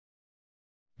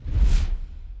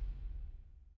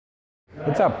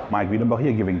What's up? Maik Wiedenbach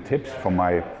here, giving tips from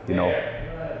my,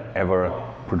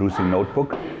 ever-producing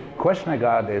notebook. Question I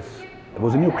got is, there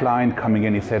was a new client coming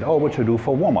in. He said, "Oh, what should I do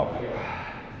for warm-up?"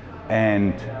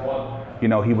 And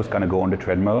he was going to go on the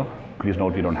treadmill. Please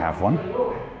note we don't have one.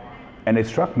 And it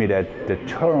struck me that the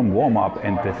term warm-up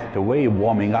and the way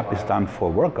warming up is done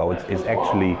for workouts is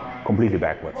actually completely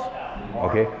backwards.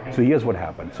 Okay, so here's what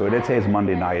happened. So let's say it's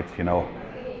Monday night,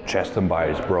 chest and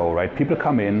biceps, bro, right? People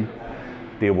come in,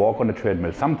 they walk on the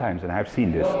treadmill sometimes, and I've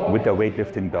seen this, with their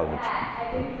weightlifting belt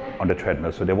on the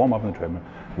treadmill. So they warm up on the treadmill,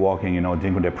 walking,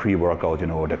 drinking their pre-workout,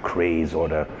 or the craze or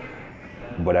the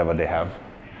whatever they have.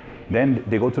 Then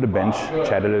they go to the bench,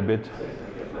 chat a little bit,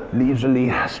 leisurely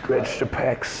stretch the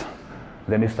pecs,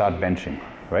 then they start benching,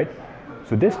 right?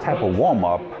 So this type of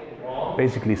warm-up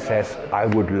basically says, I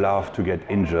would love to get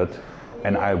injured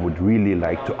and I would really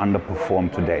like to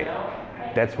underperform today.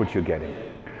 That's what you're getting.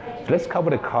 So let's cover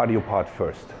the cardio part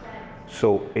first.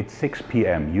 So it's 6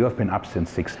 p.m. You have been up since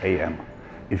 6 a.m.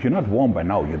 If you're not warm by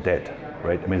now, you're dead,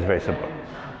 right? I mean, it's very simple,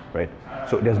 right?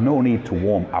 So there's no need to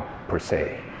warm up per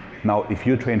se. Now, if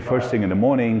you train first thing in the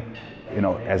morning,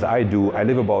 as I do, I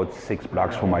live about 6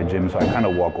 blocks from my gym, so I kind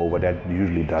of walk over. That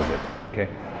usually does it, okay?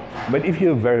 But if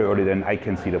you're very early, then I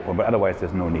can see the point, but otherwise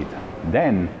there's no need.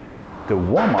 Then the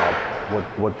warm-up,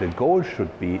 what the goal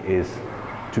should be is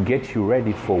to get you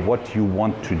ready for what you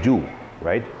want to do,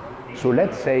 right? So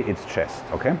let's say it's chest,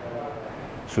 okay?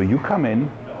 So you come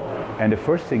in, and the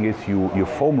first thing is you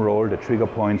foam roll the trigger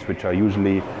points, which are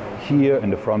usually here in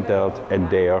the front delt and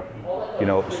there,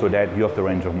 so that you have the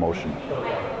range of motion.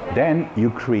 Then you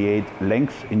create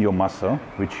length in your muscle,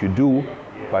 which you do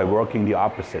by working the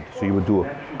opposite. So you would do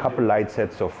a couple light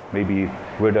sets of maybe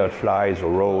riddled flies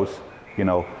or rows,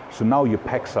 so now your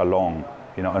pecs are long,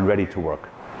 and ready to work.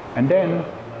 And then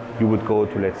you would go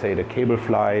to, let's say, the cable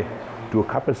fly, do a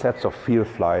couple sets of field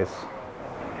flies,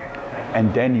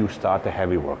 and then you start the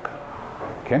heavy work,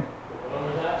 okay?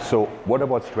 So what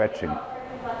about stretching?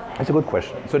 That's a good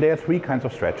question. So there are 3 kinds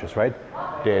of stretches, right?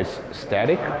 There's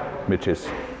static, which is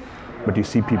what you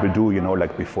see people do,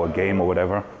 like before a game or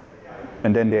whatever.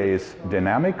 And then there is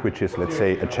dynamic, which is, let's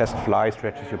say, a chest fly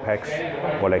stretches your pecs,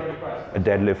 or like a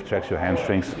deadlift stretches your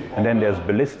hamstrings. And then there's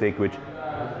ballistic, which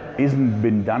isn't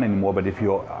been done anymore, but if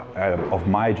you're of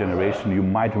my generation, you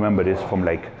might remember this from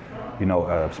like,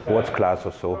 a sports class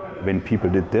or so, when people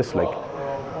did this, or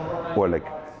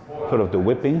sort of the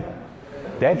whipping.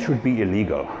 That should be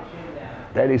illegal.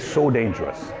 That is so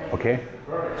dangerous, okay?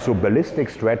 So ballistic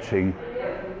stretching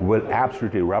will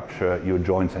absolutely rupture your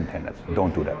joints and tendons.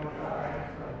 Don't do that.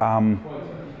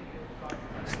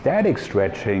 Static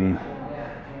stretching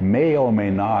may or may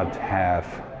not have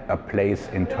a place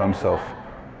in terms of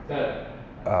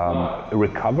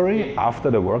recovery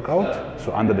after the workout,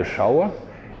 so under the shower.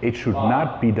 It should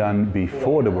not be done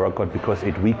before the workout because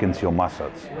it weakens your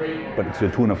muscles, but it's to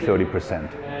the tune of 30%.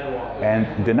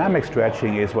 And dynamic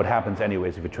stretching is what happens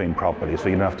anyways if you train properly, so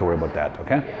you don't have to worry about that,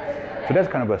 okay? So that's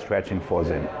kind of where stretching falls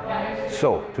in.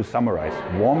 So to summarize,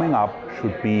 warming up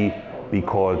should be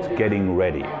called getting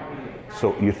ready.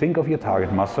 So you think of your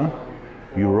target muscle,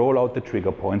 you roll out the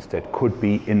trigger points that could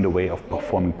be in the way of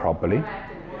performing properly.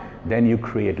 Then you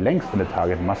create length in the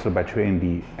target muscle by training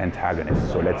the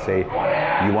antagonist. So let's say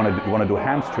you want to do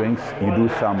hamstrings, you do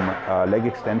some leg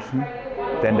extension,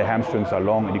 then the hamstrings are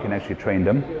long and you can actually train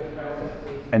them.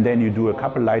 And then you do a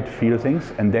couple light field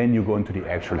things, and then you go into the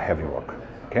actual heavy work,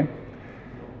 okay?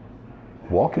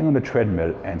 Walking on the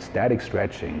treadmill and static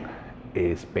stretching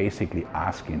is basically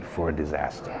asking for a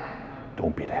disaster.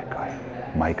 Don't be that guy.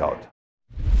 Maik out.